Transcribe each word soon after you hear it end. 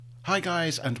Hi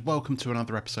guys, and welcome to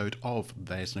another episode of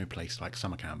There's No Place Like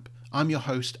Summer Camp. I'm your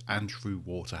host, Andrew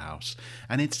Waterhouse,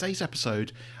 and in today's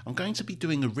episode, I'm going to be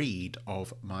doing a read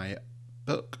of my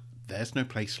book, There's No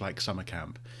Place Like Summer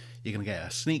Camp. You're going to get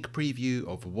a sneak preview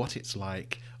of what it's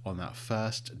like on that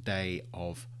first day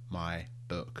of my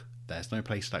book, There's No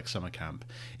Place Like Summer Camp.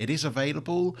 It is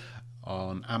available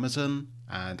on Amazon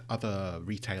and other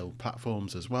retail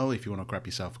platforms as well if you want to grab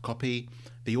yourself a copy.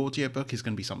 The audiobook is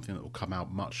going to be something that will come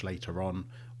out much later on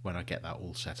when I get that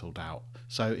all settled out.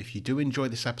 So if you do enjoy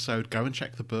this episode, go and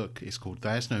check the book. It's called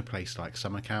There's No Place Like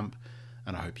Summer Camp,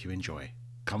 and I hope you enjoy.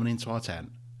 Come on into our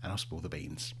tent and I'll spill the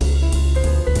beans.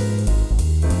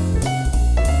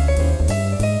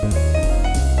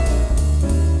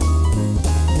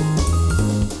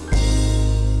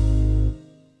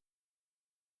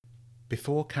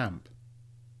 Before camp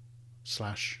 /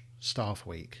 staff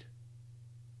week.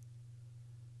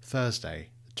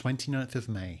 Thursday, the 29th of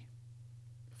May.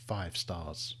 5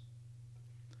 stars.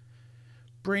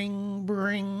 Bring,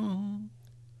 bring.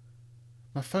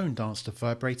 My phone danced a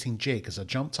vibrating jig as I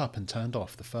jumped up and turned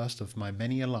off the first of my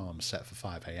many alarms set for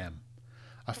 5 a.m.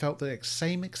 I felt the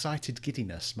same excited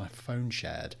giddiness my phone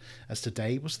shared, as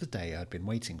today was the day I'd been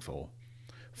waiting for.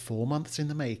 4 months in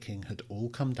the making had all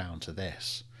come down to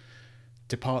this.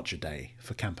 Departure day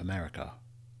for Camp America.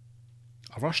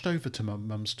 I rushed over to my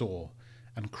mum's door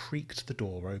and creaked the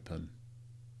door open.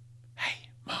 "Hey,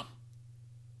 Mum,"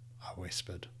 I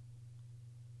whispered.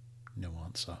 No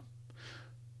answer.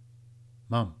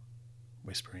 "Mum,"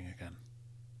 whispering again.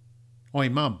 "Oi,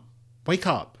 Mum, wake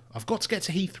up! I've got to get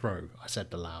to Heathrow," I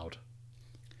said aloud.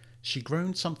 She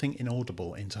groaned something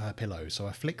inaudible into her pillow, so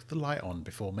I flicked the light on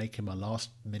before making my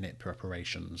last-minute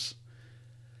preparations.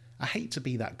 I hate to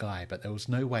be that guy, but there was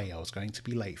no way I was going to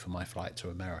be late for my flight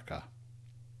to America.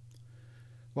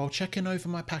 While checking over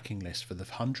my packing list for the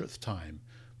 100th time,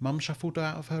 Mum shuffled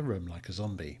out of her room like a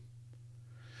zombie.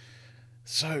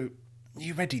 "So,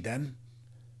 you ready then?"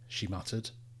 she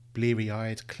muttered,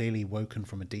 bleary-eyed, clearly woken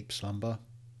from a deep slumber.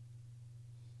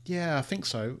 "Yeah, I think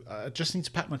so. I just need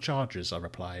to pack my chargers," I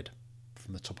replied,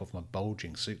 from the top of my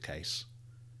bulging suitcase.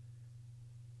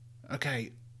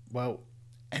 "Okay, well,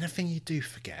 anything you do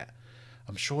forget,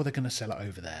 I'm sure they're going to sell it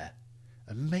over there.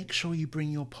 And make sure you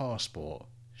bring your passport,"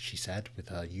 she said with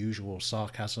her usual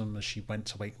sarcasm as she went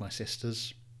to wake my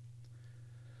sisters.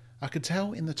 I could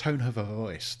tell in the tone of her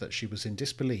voice that she was in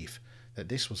disbelief that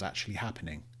this was actually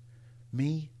happening.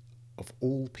 Me, of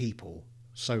all people,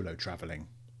 solo travelling.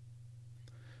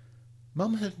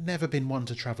 Mum had never been one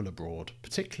to travel abroad,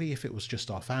 particularly if it was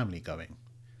just our family going.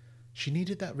 She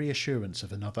needed that reassurance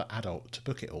of another adult to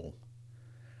book it all.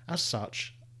 As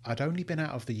such, I'd only been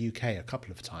out of the UK a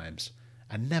couple of times,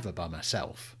 and never by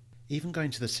myself. Even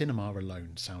going to the cinema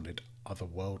alone sounded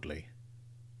otherworldly.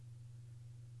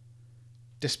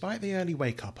 Despite the early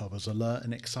wake-up, I was alert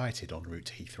and excited en route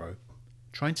to Heathrow,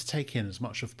 trying to take in as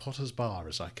much of Potter's Bar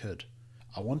as I could.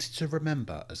 I wanted to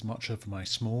remember as much of my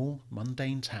small,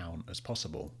 mundane town as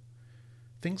possible.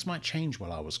 Things might change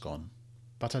while I was gone,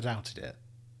 but I doubted it.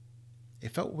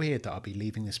 It felt weird that I'd be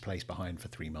leaving this place behind for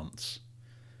 3 months.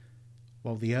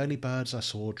 While the early birds I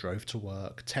saw drove to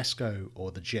work, Tesco,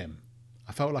 or the gym,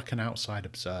 I felt like an outside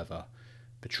observer,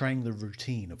 betraying the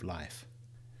routine of life.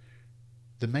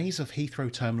 The maze of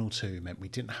Heathrow Terminal 2 meant we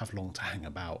didn't have long to hang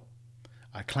about.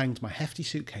 I clanged my hefty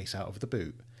suitcase out of the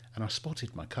boot, and I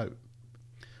spotted my coat.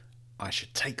 I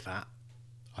should take that.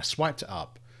 I swiped it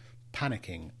up,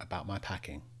 panicking about my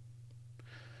packing.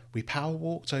 We power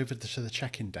walked over to the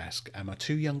check-in desk, and my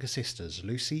 2 younger sisters,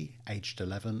 Lucy, aged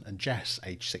 11, and Jess,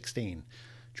 aged 16,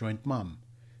 joined Mum,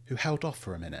 who held off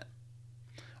for a minute.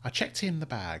 I checked in the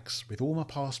bags, with all my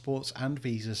passports and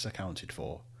visas accounted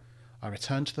for. I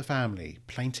returned to the family,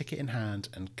 plane ticket in hand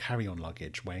and carry-on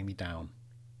luggage weighing me down.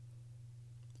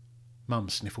 Mum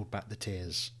sniffled back the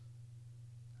tears.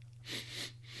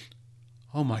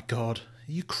 "Oh my God,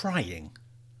 are you crying?"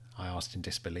 I asked in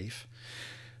disbelief.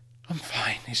 "I'm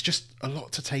fine, it's just a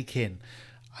lot to take in.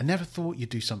 I never thought you'd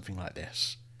do something like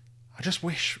this. I just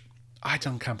wish I'd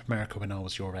done Camp America when I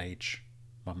was your age,"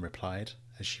 Mum replied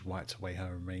as she wiped away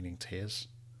her remaining tears.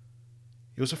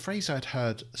 It was a phrase I'd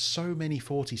heard so many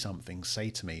 40-somethings say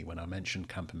to me when I mentioned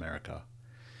Camp America.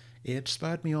 It had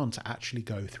spurred me on to actually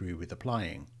go through with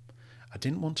applying. I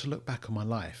didn't want to look back on my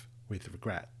life with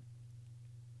regret.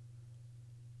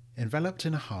 Enveloped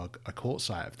in a hug, I caught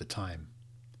sight of the time.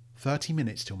 30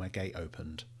 minutes till my gate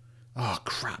opened. "Oh,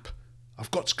 crap!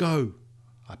 I've got to go!"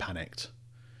 I panicked.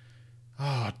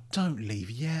 "Oh, don't leave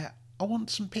yet. I want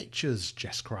some pictures,"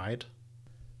 Jess cried.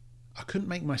 I couldn't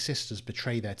make my sisters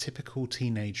betray their typical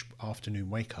teenage afternoon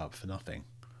wake-up for nothing.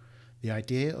 The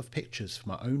idea of pictures for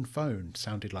my own phone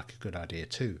sounded like a good idea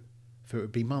too, for it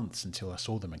would be months until I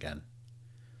saw them again.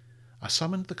 I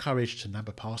summoned the courage to nab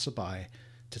a passerby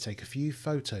to take a few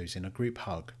photos in a group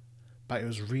hug, but it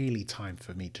was really time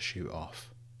for me to shoot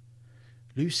off.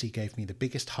 Lucy gave me the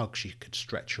biggest hug she could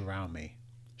stretch around me.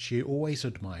 She always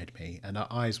admired me, and her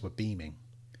eyes were beaming.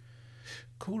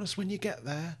 "Call us when you get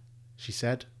there," she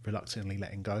said, reluctantly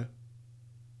letting go.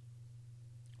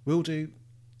 "Will do,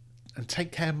 and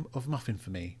take care of Muffin for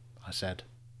me," I said.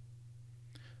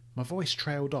 My voice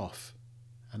trailed off,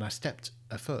 and I stepped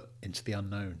a foot into the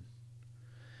unknown.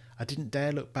 I didn't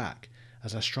dare look back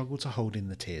as I struggled to hold in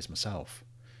the tears myself.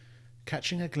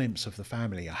 Catching a glimpse of the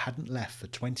family I hadn't left for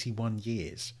 21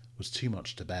 years was too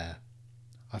much to bear.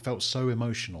 I felt so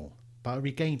emotional, but I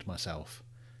regained myself,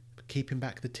 keeping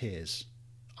back the tears,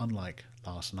 unlike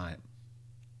last night.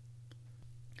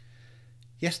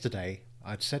 Yesterday,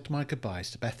 I'd said my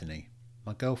goodbyes to Bethany,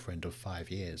 my girlfriend of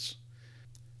 5 years.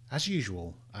 As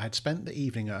usual, I had spent the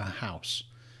evening at her house,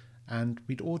 and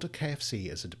we'd ordered KFC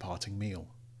as a departing meal.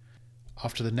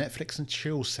 After the Netflix and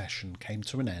chill session came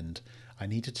to an end, I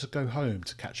needed to go home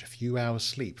to catch a few hours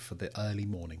sleep for the early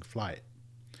morning flight.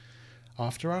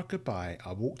 After our goodbye,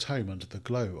 I walked home under the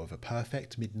glow of a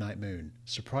perfect midnight moon,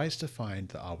 surprised to find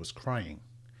that I was crying.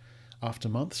 After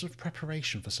months of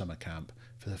preparation for summer camp,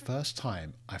 for the first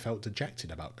time I felt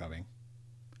dejected about going.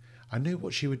 I knew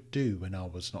what she would do when I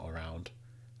was not around.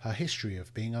 Her history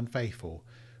of being unfaithful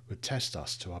would test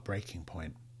us to our breaking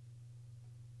point.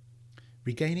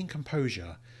 Regaining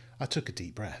composure, I took a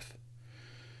deep breath.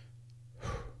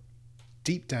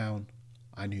 Deep down,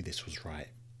 I knew this was right.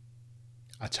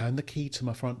 I turned the key to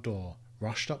my front door,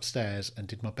 rushed upstairs, and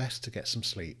did my best to get some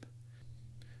sleep.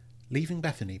 Leaving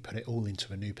Bethany put it all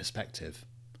into a new perspective.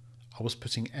 I was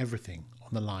putting everything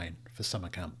on the line for summer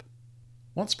camp.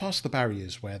 Once past the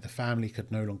barriers where the family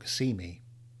could no longer see me,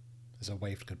 as I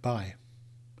waved goodbye,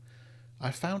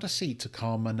 I found a seat to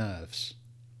calm my nerves.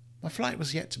 My flight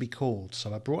was yet to be called,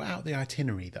 so I brought out the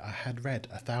itinerary that I had read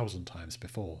 1,000 times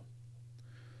before.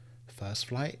 The first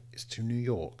flight is to New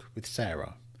York with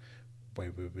Sarah,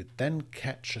 where we would then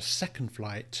catch a second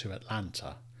flight to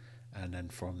Atlanta, and then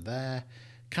from there,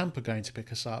 Camp are going to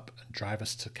pick us up and drive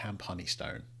us to Camp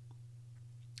Honeystone.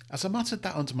 As I muttered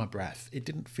that under my breath, it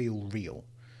didn't feel real.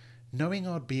 Knowing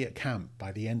I'd be at camp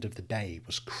by the end of the day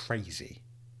was crazy.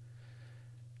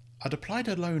 I'd applied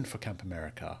alone for Camp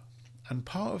America, and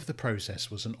part of the process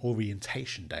was an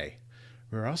orientation day,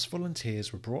 where us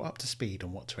volunteers were brought up to speed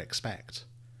on what to expect.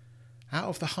 Out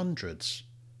of the hundreds,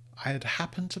 I had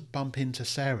happened to bump into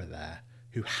Sarah there,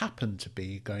 who happened to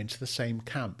be going to the same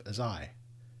camp as I,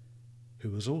 who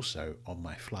was also on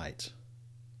my flight.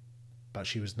 But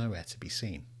she was nowhere to be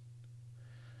seen.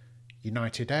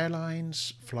 "United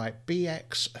Airlines, flight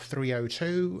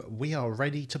BX302, we are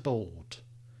ready to board,"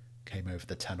 came over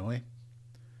the tannoy.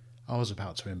 I was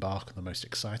about to embark on the most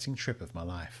exciting trip of my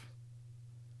life.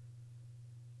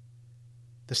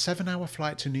 The 7-hour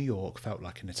flight to New York felt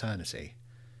like an eternity.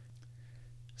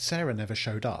 Sarah never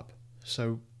showed up,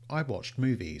 so I watched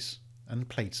movies and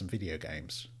played some video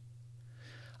games.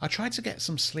 I tried to get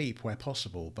some sleep where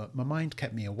possible, but my mind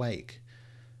kept me awake,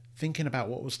 thinking about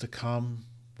what was to come,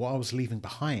 what I was leaving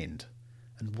behind,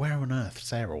 and where on earth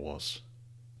Sarah was.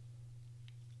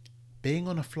 Being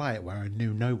on a flight where I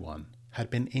knew no one had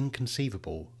been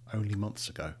inconceivable only months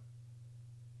ago.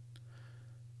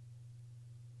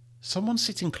 Someone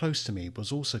sitting close to me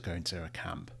was also going to a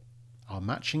camp. Our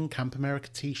matching Camp America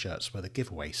t-shirts were the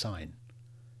giveaway sign.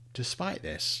 Despite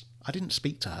this, I didn't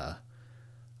speak to her.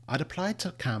 I'd applied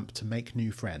to camp to make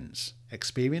new friends,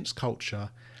 experience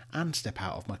culture, and step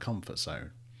out of my comfort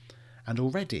zone. And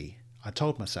already, I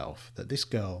told myself that this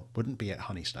girl wouldn't be at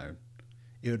Honeystone.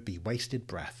 It would be wasted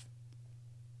breath.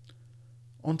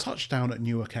 On touchdown at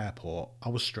Newark Airport, I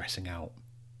was stressing out.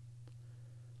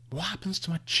 What happens to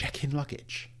my check-in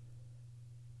luggage?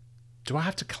 Do I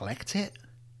have to collect it?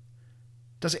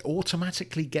 Does it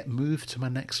automatically get moved to my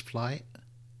next flight?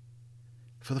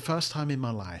 For the first time in my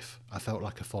life, I felt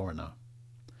like a foreigner.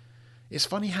 It's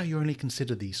funny how you only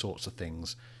consider these sorts of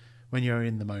things when you're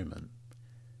in the moment.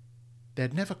 They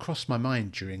had never crossed my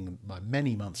mind during my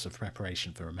many months of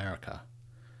preparation for America.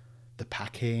 The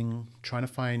packing, trying to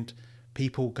find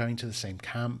people going to the same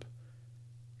camp,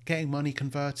 getting money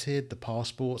converted, the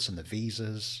passports and the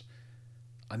visas.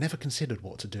 I never considered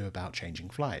what to do about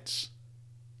changing flights.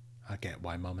 I get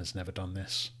why Mum has never done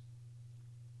this.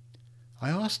 I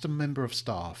asked a member of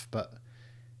staff, but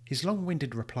his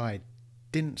long-winded reply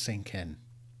didn't sink in.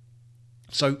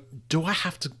 "So, do I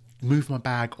have to move my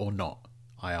bag or not?"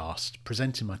 I asked,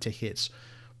 presenting my tickets,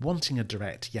 wanting a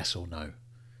direct yes or no.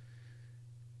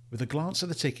 With a glance at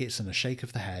the tickets and a shake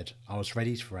of the head, I was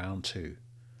ready for round 2,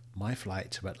 my flight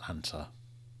to Atlanta.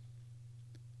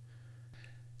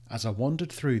 As I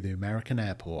wandered through the American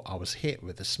airport, I was hit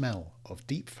with the smell of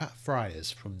deep fat fryers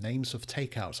from names of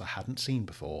takeouts I hadn't seen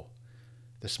before.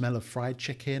 The smell of fried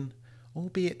chicken,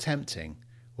 albeit tempting,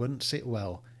 wouldn't sit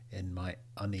well in my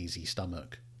uneasy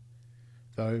stomach.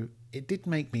 Though it did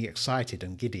make me excited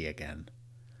and giddy again.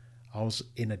 I was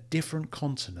in a different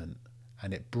continent,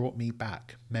 and it brought me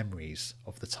back memories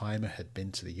of the time I had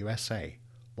been to the USA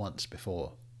once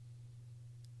before.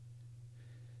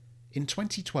 In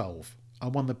 2012, I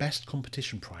won the best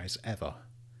competition prize ever.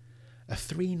 A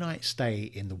 3-night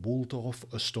stay in the Waldorf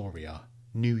Astoria,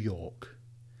 New York.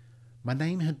 My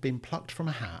name had been plucked from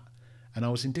a hat, and I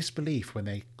was in disbelief when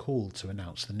they called to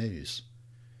announce the news.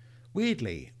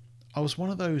 Weirdly, I was one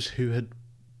of those who had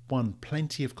won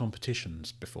plenty of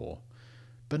competitions before,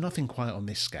 but nothing quite on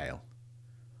this scale.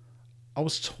 I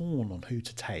was torn on who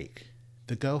to take,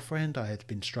 the girlfriend I had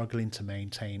been struggling to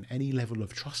maintain any level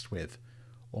of trust with,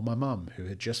 or my mum who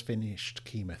had just finished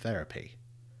chemotherapy.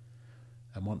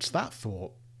 And once that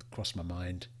thought crossed my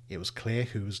mind, it was clear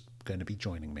who was going to be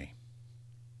joining me.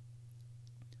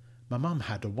 My mum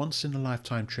had a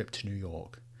once-in-a-lifetime trip to New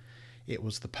York. It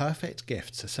was the perfect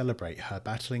gift to celebrate her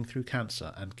battling through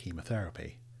cancer and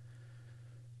chemotherapy.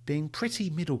 Being pretty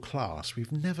middle class,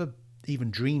 we've never even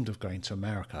dreamed of going to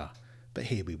America, but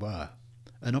here we were,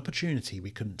 an opportunity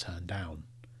we couldn't turn down.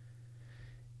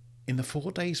 In the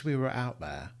 4 days we were out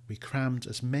there, we crammed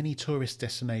as many tourist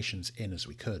destinations in as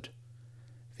we could.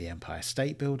 The Empire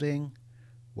State Building,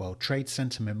 World Trade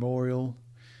Center Memorial,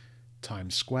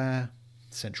 Times Square,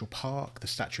 Central Park, the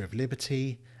Statue of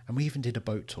Liberty, and we even did a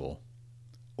boat tour,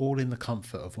 all in the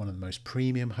comfort of one of the most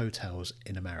premium hotels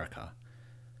in America.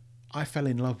 I fell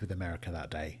in love with America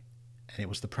that day, and it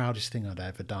was the proudest thing I'd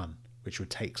ever done, which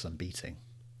would take some beating.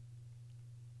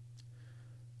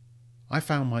 I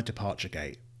found my departure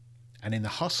gate, and in the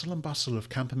hustle and bustle of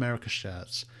Camp America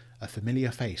shirts, a familiar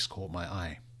face caught my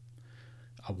eye.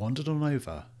 I wandered on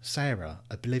over, Sarah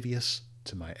oblivious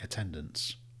to my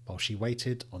attendance, while she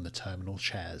waited on the terminal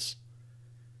chairs.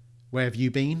 "Where have you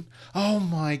been?" "Oh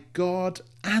my God,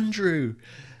 Andrew!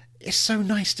 It's so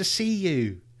nice to see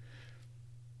you!"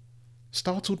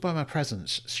 Startled by my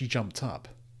presence, she jumped up,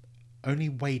 only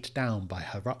weighed down by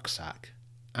her rucksack,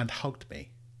 and hugged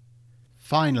me.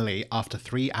 Finally, after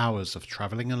 3 hours of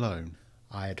travelling alone,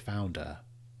 I had found her,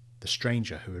 the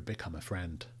stranger who had become a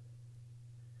friend.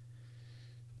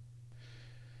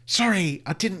 "Sorry,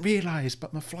 I didn't realise,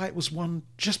 but my flight was one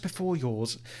just before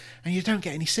yours, and you don't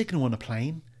get any signal on a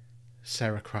plane,"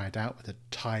 Sarah cried out with a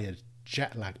tired,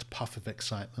 jet-lagged puff of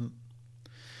excitement.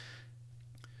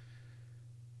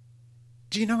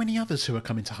 "Do you know any others who are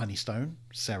coming to Honeystone?"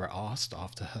 Sarah asked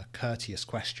after her courteous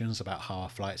questions about how our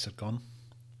flights had gone.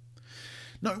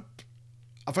 "No,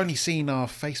 I've only seen our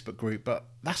Facebook group, but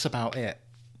that's about it.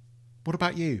 What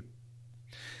about you?"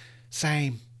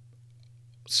 "Same.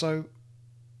 So,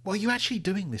 what are you actually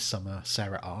doing this summer?"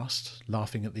 Sarah asked,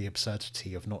 laughing at the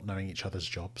absurdity of not knowing each other's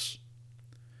jobs.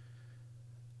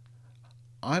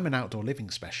 "I'm an outdoor living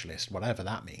specialist, whatever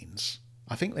that means.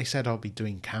 I think they said I'll be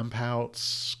doing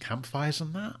campouts, campfires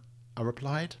and that," I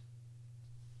replied.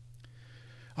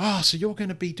 "Ah, so you're going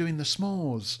to be doing the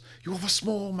s'mores. You're the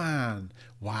small man.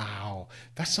 Wow,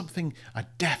 that's something I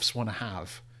defs want to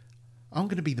have. I'm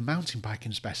going to be the mountain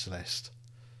biking specialist."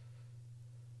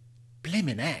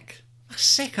 "Blimmin' heck, that's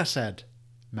sick," I said,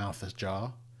 mouth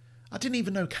ajar. "I didn't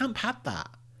even know camp had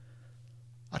that."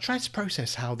 I tried to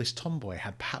process how this tomboy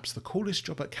had perhaps the coolest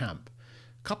job at camp,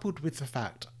 coupled with the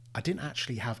fact I didn't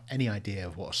actually have any idea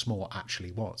of what a s'more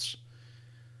actually was.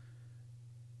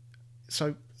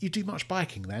 "So, you do much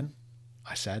biking then?"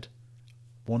 I said,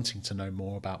 wanting to know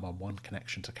more about my one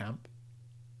connection to camp.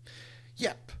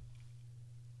 "Yep.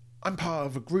 I'm part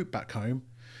of a group back home.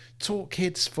 Taught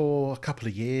kids for a couple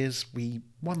of years. We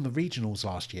won the regionals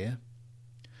last year."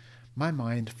 My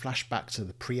mind flashed back to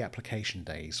the pre-application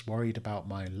days, worried about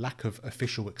my lack of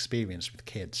official experience with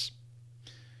kids.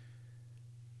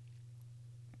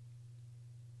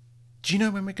 "Do you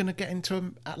know when we're going to get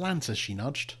into Atlanta?" she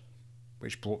nudged,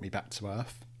 which brought me back to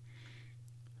earth.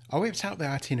 I whipped out the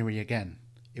itinerary again.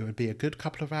 It would be a good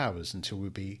couple of hours until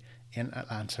we'd be in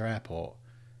Atlanta Airport,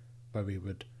 where we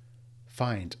would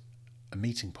find a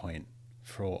meeting point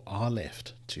for our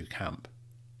lift to camp.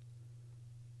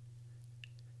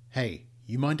 "Hey,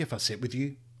 you mind if I sit with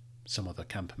you?" some other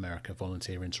Camp America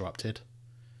volunteer interrupted.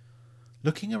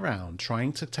 Looking around,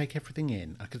 trying to take everything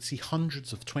in, I could see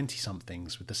hundreds of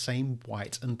 20-somethings with the same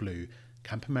white and blue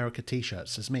Camp America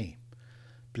t-shirts as me,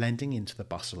 blending into the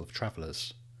bustle of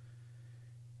travellers.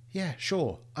 Yeah,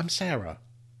 sure. I'm Sarah.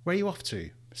 Where are you off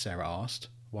to? Sarah asked,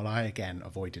 while I again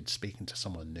avoided speaking to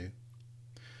someone new.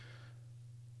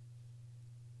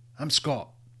 I'm Scott,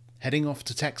 heading off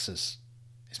to Texas.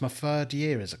 It's my 3rd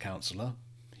year as a counsellor,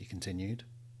 he continued.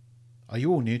 Are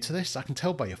you all new to this? I can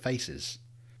tell by your faces.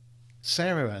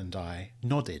 Sarah and I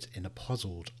nodded in a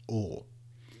puzzled awe.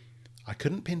 I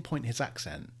couldn't pinpoint his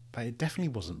accent, but it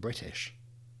definitely wasn't British.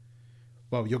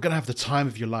 Well, you're going to have the time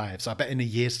of your lives. I bet in a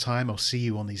year's time I'll see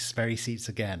you on these very seats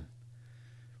again.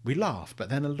 We laughed, but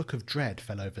then a look of dread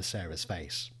fell over Sarah's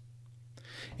face.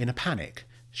 In a panic,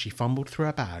 she fumbled through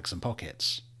her bags and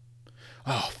pockets.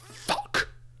 Oh, fuck!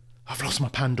 I've lost my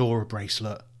Pandora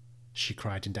bracelet, she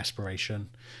cried in desperation.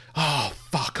 Oh,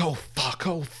 fuck, oh, fuck,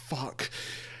 oh, fuck.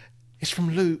 It's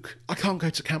from Luke. I can't go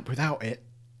to camp without it.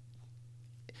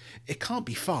 It can't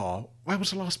be far. Where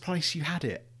was the last place you had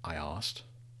it? I asked.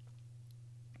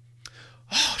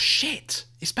 Oh, shit!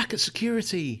 It's back at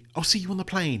security. I'll see you on the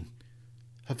plane.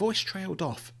 Her voice trailed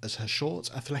off as her short,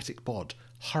 athletic bod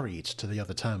hurried to the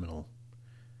other terminal.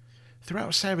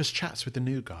 Throughout Sarah's chats with the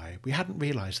new guy, we hadn't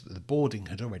realised that the boarding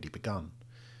had already begun.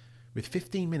 With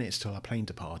 15 minutes till our plane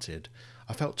departed,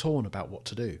 I felt torn about what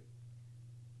to do.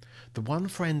 The one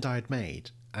friend I had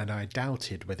made, and I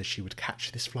doubted whether she would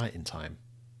catch this flight in time.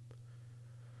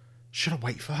 Should I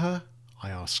wait for her?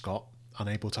 I asked Scott,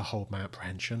 unable to hold my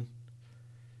apprehension.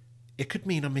 It could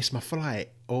mean I miss my flight,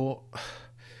 or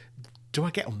do I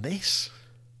get on this?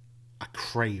 I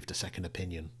craved a second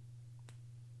opinion.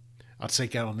 I'd say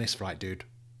get on this flight, dude.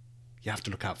 You have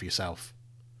to look out for yourself.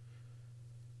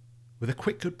 With a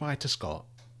quick goodbye to Scott,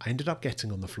 I ended up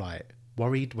getting on the flight,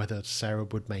 worried whether Sarah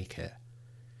would make it.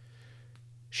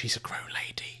 She's a grown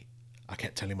lady, I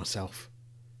kept telling myself.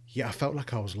 Yet I felt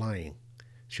like I was lying.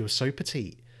 She was so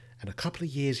petite and a couple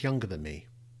of years younger than me.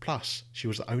 Plus, she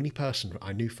was the only person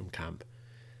I knew from camp,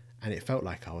 and it felt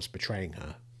like I was betraying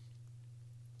her.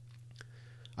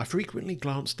 I frequently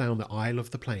glanced down the aisle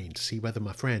of the plane to see whether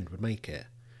my friend would make it.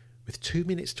 With 2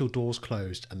 minutes till doors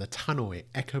closed and the tannoy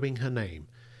echoing her name,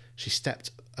 she stepped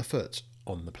a foot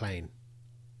on the plane,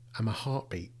 and my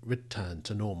heartbeat returned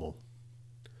to normal.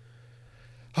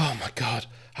 Oh my God,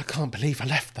 I can't believe I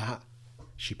left that,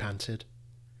 she panted.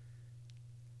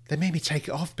 They made me take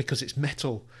it off because it's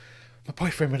metal. My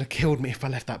boyfriend would have killed me if I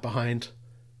left that behind.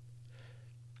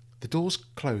 The doors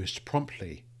closed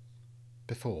promptly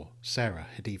before Sarah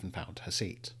had even found her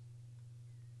seat.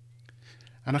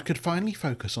 And I could finally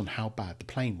focus on how bad the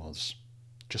plane was.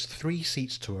 Just 3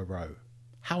 seats to a row.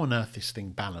 How on earth this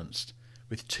thing balanced,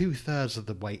 with 2/3 of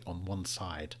the weight on one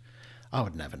side, I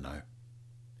would never know.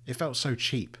 It felt so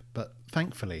cheap, but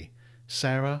thankfully,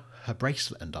 Sarah, her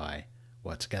bracelet and I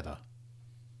were together.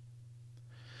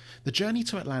 The journey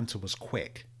to Atlanta was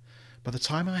quick. By the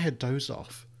time I had dozed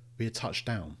off, we had touched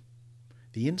down.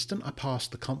 The instant I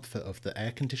passed the comfort of the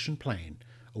air-conditioned plane,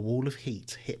 a wall of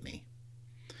heat hit me.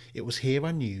 It was here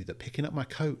I knew that picking up my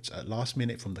coat at last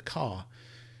minute from the car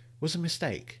was a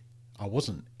mistake. I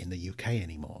wasn't in the UK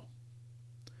anymore.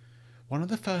 One of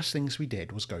the first things we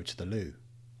did was go to the loo,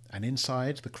 and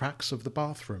inside the cracks of the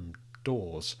bathroom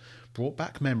doors brought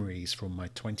back memories from my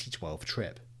 2012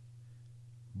 trip.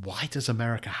 Why does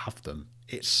America have them?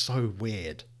 It's so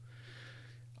weird.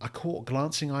 I caught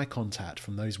glancing eye contact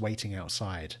from those waiting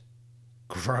outside.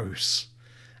 Gross.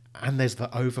 And there's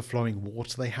the overflowing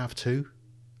water they have too.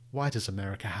 Why does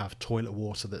America have toilet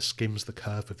water that skims the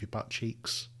curve of your butt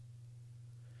cheeks?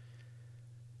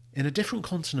 In a different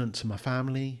continent to my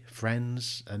family,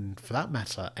 friends, and for that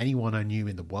matter, anyone I knew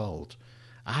in the world,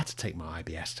 I had to take my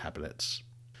IBS tablets.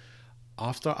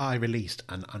 After I released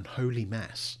an unholy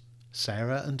mess,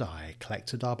 Sarah and I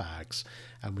collected our bags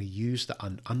and we used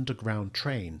an underground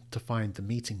train to find the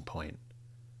meeting point.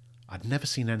 I'd never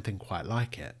seen anything quite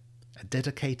like it. A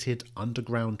dedicated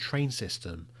underground train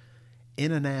system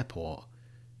in an airport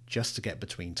just to get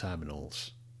between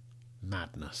terminals.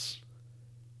 Madness.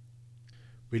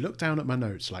 We looked down at my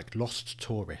notes like lost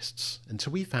tourists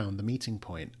until we found the meeting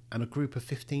point and a group of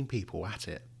 15 people at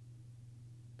it.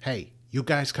 Hey, you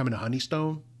guys coming to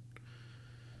Honeystone?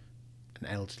 An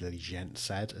elderly gent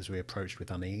said as we approached with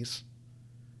unease.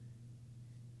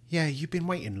 Yeah, you've been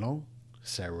waiting long,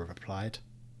 Sarah replied.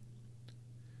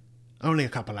 Only a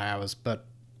couple hours, but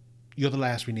you're the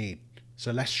last we need,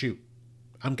 so let's shoot.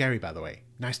 I'm Gary, by the way.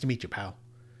 Nice to meet you, pal.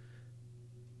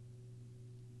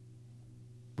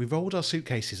 We rolled our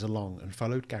suitcases along and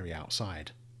followed Gary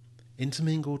outside.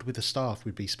 Intermingled with the staff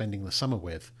we'd be spending the summer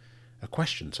with, a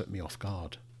question took me off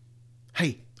guard.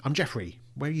 Hey, I'm Jeffrey.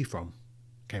 Where are you from?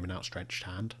 Came an outstretched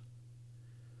hand.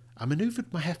 I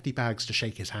manoeuvred my hefty bags to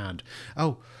shake his hand.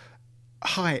 Oh,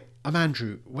 hi, I'm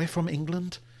Andrew. We're from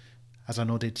England. as I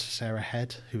nodded to Sarah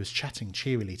Head, who was chatting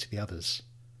cheerily to the others.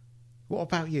 "What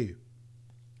about you?"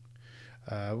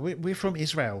 We're from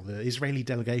Israel, the Israeli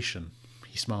delegation,"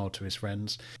 he smiled to his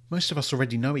friends. "Most of us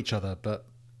already know each other, but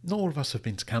not all of us have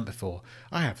been to camp before.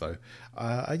 I have, though.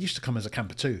 I used to come as a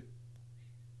camper too."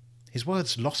 His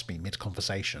words lost me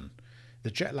mid-conversation. The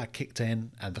jet lag kicked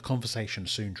in, and the conversation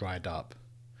soon dried up.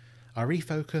 I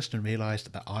refocused and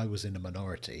realised that I was in a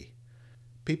minority.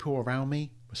 People around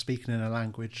me were speaking in a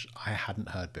language I hadn't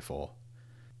heard before.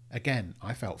 Again,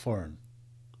 I felt foreign,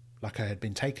 like I had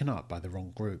been taken up by the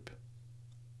wrong group.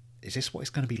 Is this what it's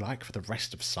going to be like for the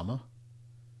rest of summer?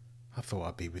 I thought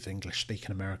I'd be with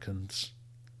English-speaking Americans.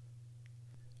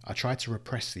 I tried to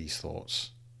repress these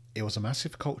thoughts. It was a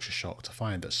massive culture shock to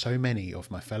find that so many of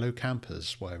my fellow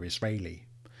campers were Israeli.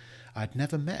 I had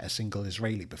never met a single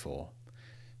Israeli before.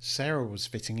 Sarah was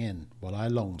fitting in, while I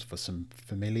longed for some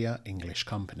familiar English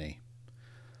company.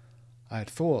 I had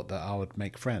thought that I would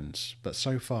make friends, but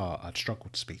so far I'd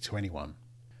struggled to speak to anyone.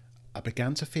 I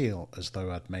began to feel as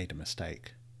though I'd made a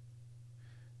mistake.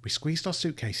 We squeezed our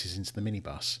suitcases into the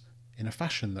minibus, in a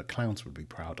fashion that clowns would be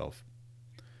proud of.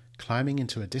 Climbing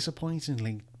into a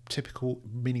disappointingly typical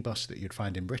minibus that you'd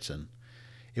find in Britain,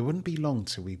 it wouldn't be long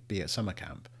till we'd be at summer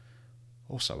camp.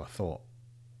 Also, I thought.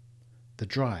 The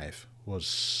drive was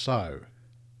so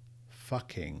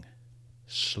fucking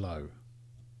slow.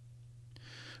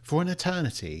 For an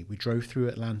eternity, we drove through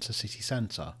Atlanta city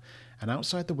centre, and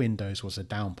outside the windows was a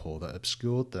downpour that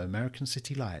obscured the American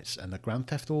city lights and the Grand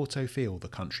Theft Auto feel the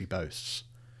country boasts.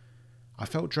 I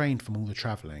felt drained from all the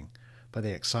travelling, but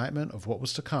the excitement of what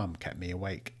was to come kept me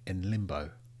awake in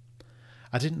limbo.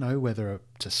 I didn't know whether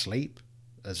to sleep,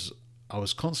 as I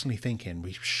was constantly thinking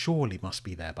we surely must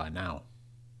be there by now.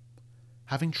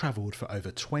 Having travelled for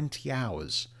over 20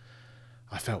 hours,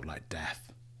 I felt like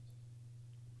death.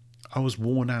 I was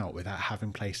worn out without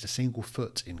having placed a single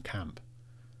foot in camp.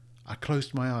 I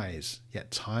closed my eyes,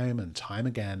 yet time and time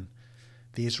again,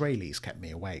 the Israelis kept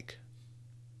me awake.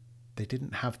 They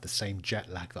didn't have the same jet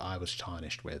lag that I was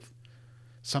tarnished with.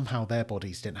 Somehow their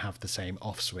bodies didn't have the same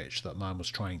off switch that mine was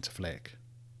trying to flick.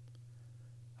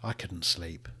 I couldn't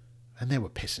sleep, and they were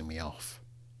pissing me off.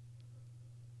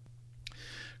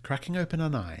 Cracking open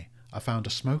an eye, I found a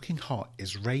smoking hot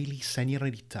Israeli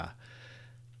senorita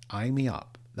eyeing me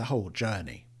up the whole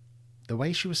journey. The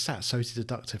way she was sat so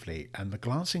deductively and the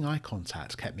glancing eye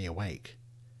contact kept me awake.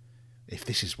 If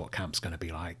this is what camp's going to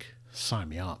be like, sign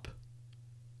me up.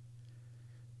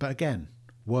 But again,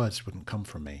 words wouldn't come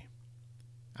from me.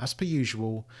 As per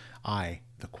usual, I,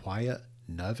 the quiet,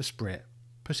 nervous Brit,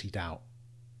 pussied out.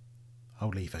 I'll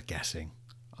leave her guessing,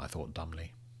 I thought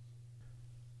dumbly.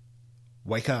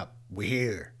 "Wake up, we're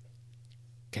here,"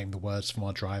 came the words from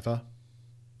our driver.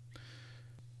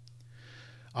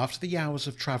 After the hours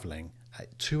of travelling,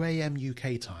 at 2 a.m.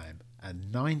 UK time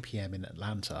and 9 p.m. in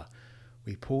Atlanta,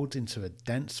 we pulled into a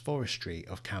dense forestry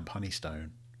of Camp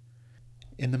Honeystone.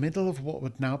 In the middle of what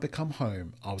would now become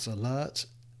home, I was alert,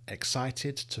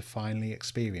 excited to finally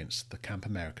experience the Camp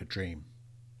America dream.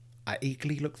 I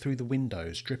eagerly looked through the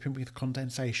windows dripping with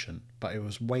condensation, but it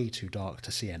was way too dark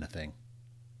to see anything.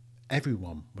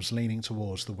 Everyone was leaning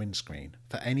towards the windscreen,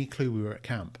 for any clue we were at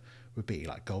camp would be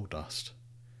like gold dust.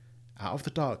 Out of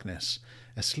the darkness,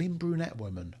 a slim brunette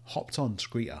woman hopped on to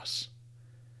greet us.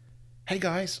 "Hey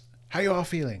guys, how you all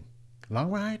feeling? Long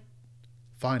ride?"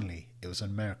 Finally, it was an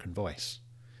American voice.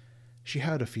 She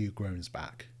heard a few groans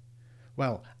back.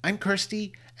 "Well, I'm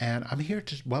Kirsty, and I'm here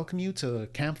to welcome you to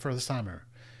camp for the summer.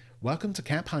 Welcome to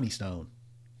Camp Honeystone."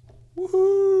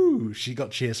 Woohoo! She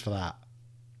got cheers for that.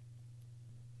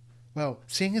 "Well,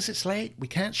 seeing as it's late, we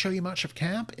can't show you much of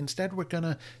camp. Instead, we're going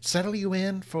to settle you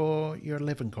in for your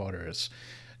living quarters.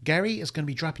 Gary is going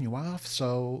to be dropping you off,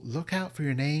 so look out for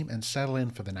your name and settle in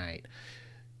for the night.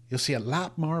 You'll see a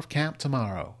lot more of camp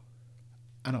tomorrow."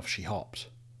 And off she hopped.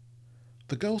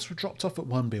 The girls were dropped off at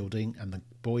one building and the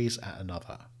boys at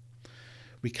another.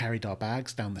 We carried our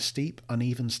bags down the steep,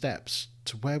 uneven steps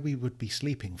to where we would be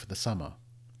sleeping for the summer.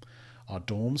 Our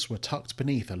dorms were tucked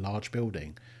beneath a large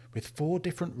building, with 4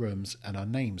 different rooms and our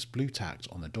names blue-tacked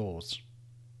on the doors.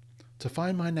 To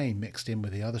find my name mixed in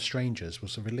with the other strangers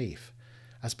was a relief,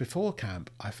 as before camp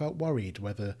I felt worried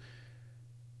whether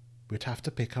we'd have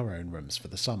to pick our own rooms for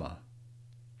the summer.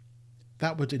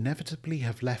 That would inevitably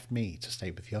have left me to stay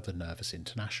with the other nervous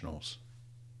internationals.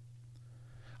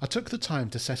 I took the time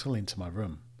to settle into my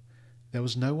room. There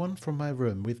was no one from my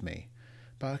room with me,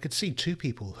 but I could see 2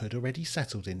 people who had already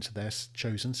settled into their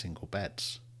chosen single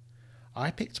beds. I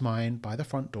picked mine by the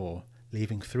front door,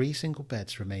 leaving 3 single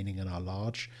beds remaining in our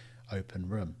large, open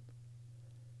room.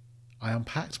 I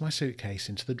unpacked my suitcase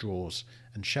into the drawers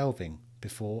and shelving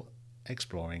before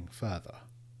exploring further.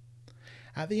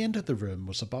 At the end of the room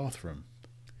was a bathroom.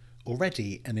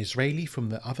 Already, an Israeli from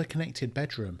the other connected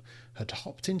bedroom had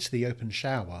hopped into the open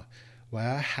shower, where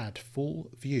I had full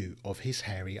view of his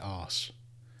hairy arse.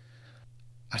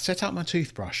 I set out my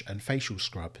toothbrush and facial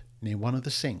scrub near one of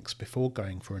the sinks before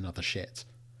going for another shit.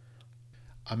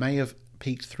 I may have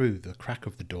peeked through the crack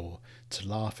of the door to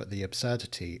laugh at the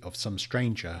absurdity of some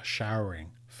stranger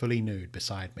showering fully nude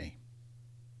beside me.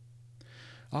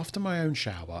 After my own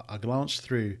shower, I glanced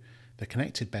through the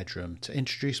connected bedroom to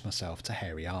introduce myself to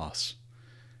hairy arse.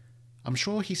 I'm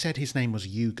sure he said his name was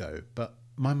Hugo, but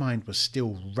my mind was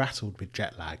still rattled with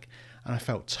jet lag and I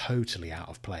felt totally out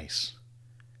of place.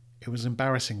 It was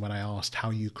embarrassing when I asked how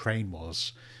Ukraine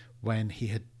was, when he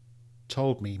had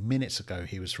told me minutes ago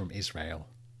he was from Israel.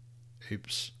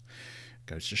 Oops.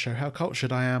 Goes to show how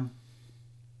cultured I am.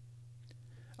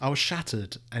 I was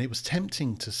shattered and it was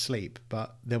tempting to sleep,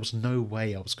 but there was no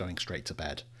way I was going straight to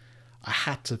bed. I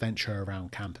had to venture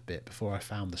around camp a bit before I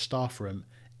found the staff room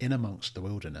in amongst the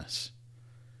wilderness.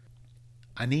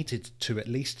 I needed to at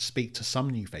least speak to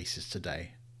some new faces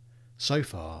today. So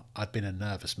far, I'd been a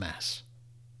nervous mess.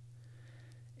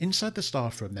 Inside the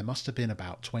staff room, there must have been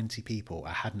about 20 people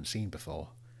I hadn't seen before.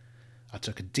 I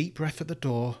took a deep breath at the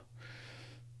door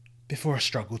before I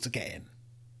struggled to get in.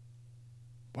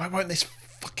 Why won't this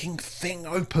fucking thing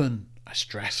open? I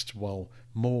stressed while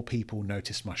more people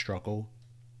noticed my struggle.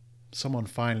 Someone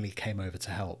finally came over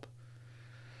to help.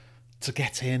 To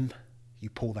get in, you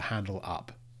pull the handle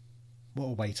up. What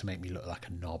a way to make me look like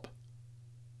a knob.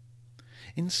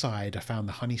 Inside, I found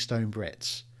the Honeystone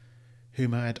Brits,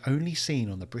 whom I had only seen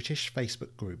on the British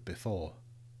Facebook group before.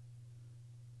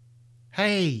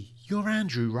 "Hey, you're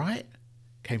Andrew, right?"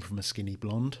 came from a skinny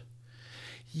blonde.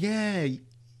 "Yeah,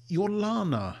 you're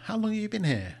Lana. How long have you been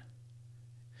here?"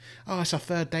 "Oh, it's our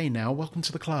third day now. Welcome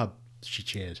to the club," she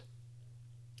cheered.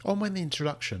 On went the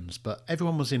introductions, but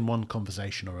everyone was in one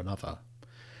conversation or another.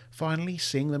 Finally,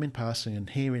 seeing them in person and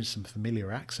hearing some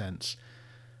familiar accents,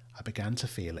 I began to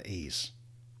feel at ease.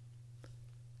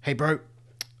 "Hey bro,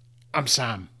 I'm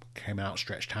Sam," came an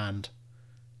outstretched hand.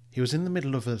 He was in the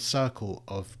middle of a circle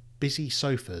of busy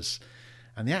sofas,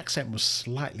 and the accent was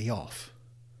slightly off.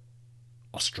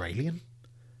 "Australian?"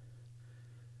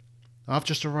 "I've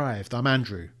just arrived. I'm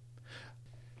Andrew."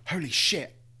 "Holy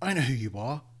shit, I know who you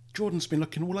are. Jordan's been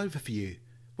looking all over for you.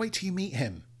 Wait till you meet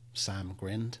him," Sam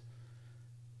grinned.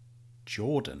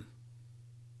 Jordan.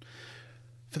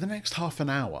 For the next half an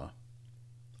hour,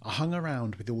 I hung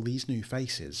around with all these new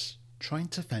faces, trying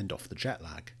to fend off the jet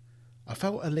lag. I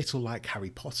felt a little like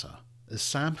Harry Potter, as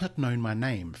Sam had known my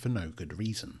name for no good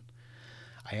reason.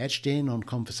 I edged in on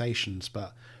conversations,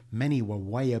 but many were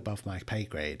way above my pay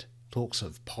grade. Talks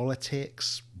of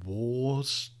politics,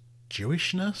 wars,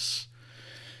 Jewishness.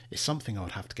 It's something I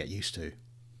would have to get used to.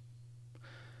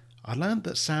 I learned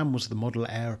that Sam was the model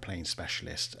aeroplane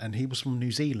specialist, and he was from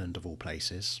New Zealand of all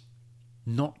places.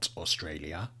 Not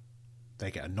Australia.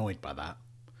 They get annoyed by that.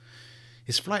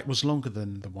 His flight was longer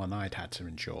than the one I'd had to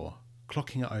endure,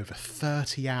 clocking at over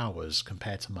 30 hours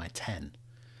compared to my 10.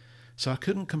 So I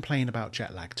couldn't complain about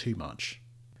jet lag too much.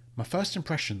 My first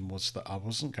impression was that I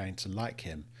wasn't going to like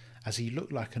him, as he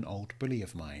looked like an old bully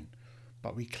of mine,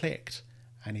 but we clicked,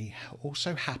 and he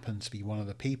also happened to be one of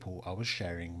the people I was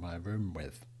sharing my room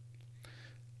with.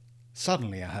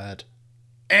 Suddenly I heard,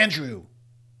 "Andrew!"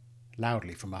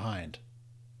 loudly from behind.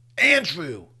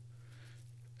 "Andrew!"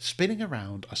 Spinning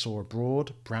around, I saw a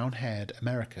broad, brown-haired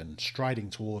American striding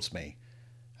towards me,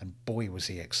 and boy was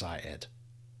he excited.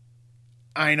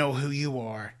 "I know who you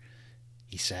are,"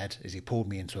 he said as he pulled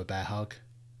me into a bear hug.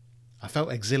 I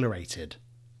felt exhilarated.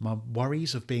 My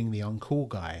worries of being the uncool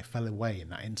guy fell away in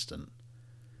that instant.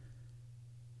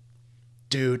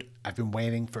 "Dude, I've been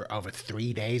waiting for over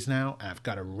 3 days now, and I've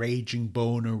got a raging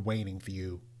boner waiting for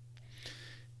you."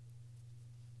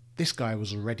 This guy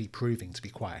was already proving to be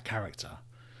quite a character.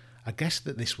 I guessed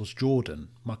that this was Jordan,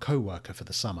 my co-worker for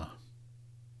the summer.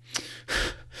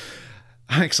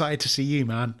 "I'm excited to see you,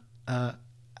 man.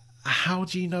 How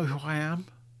do you know who I am?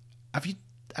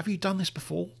 Have you done this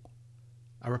before?"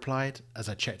 I replied as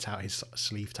I checked out his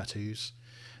sleeve tattoos.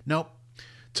 "Nope,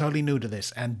 totally new to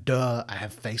this, and I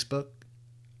have Facebook."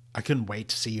 "I couldn't wait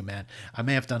to see you, man. I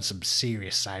may have done some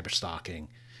serious cyber stalking.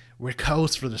 We're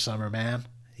codes for the summer, man."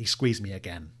 He squeezed me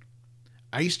again.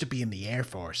 "I used to be in the Air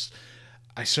Force.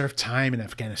 I served time in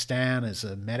Afghanistan as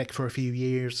a medic for a few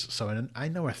years, so I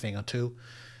know a thing or two.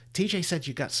 TJ said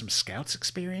you got some scouts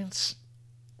experience.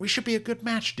 We should be a good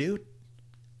match, dude,"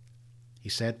 he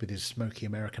said with his smoky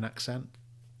American accent.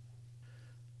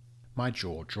 My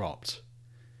jaw dropped.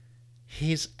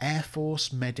 His Air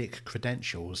Force medic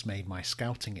credentials made my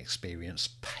scouting experience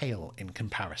pale in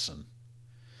comparison.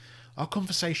 Our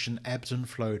conversation ebbed and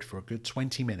flowed for a good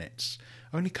 20 minutes,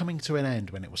 only coming to an end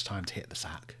when it was time to hit the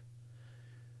sack.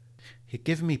 He'd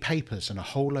given me papers and a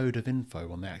whole load of info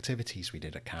on the activities we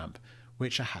did at camp,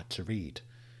 which I had to read.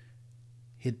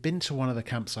 He'd been to one of the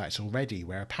campsites already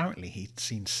where apparently he'd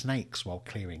seen snakes while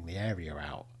clearing the area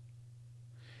out.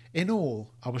 In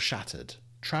all, I was shattered.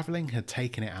 Travelling had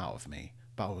taken it out of me,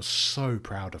 but I was so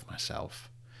proud of myself.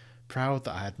 Proud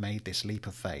that I had made this leap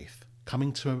of faith,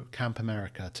 coming to Camp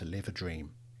America to live a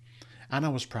dream. And I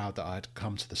was proud that I had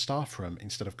come to the staff room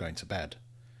instead of going to bed.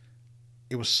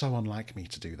 It was so unlike me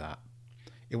to do that.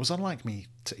 It was unlike me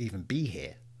to even be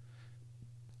here.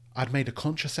 I'd made a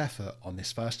conscious effort on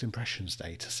this first impressions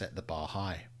day to set the bar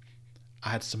high. I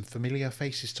had some familiar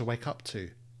faces to wake up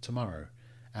to tomorrow,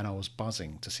 and I was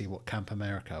buzzing to see what Camp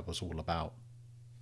America was all about.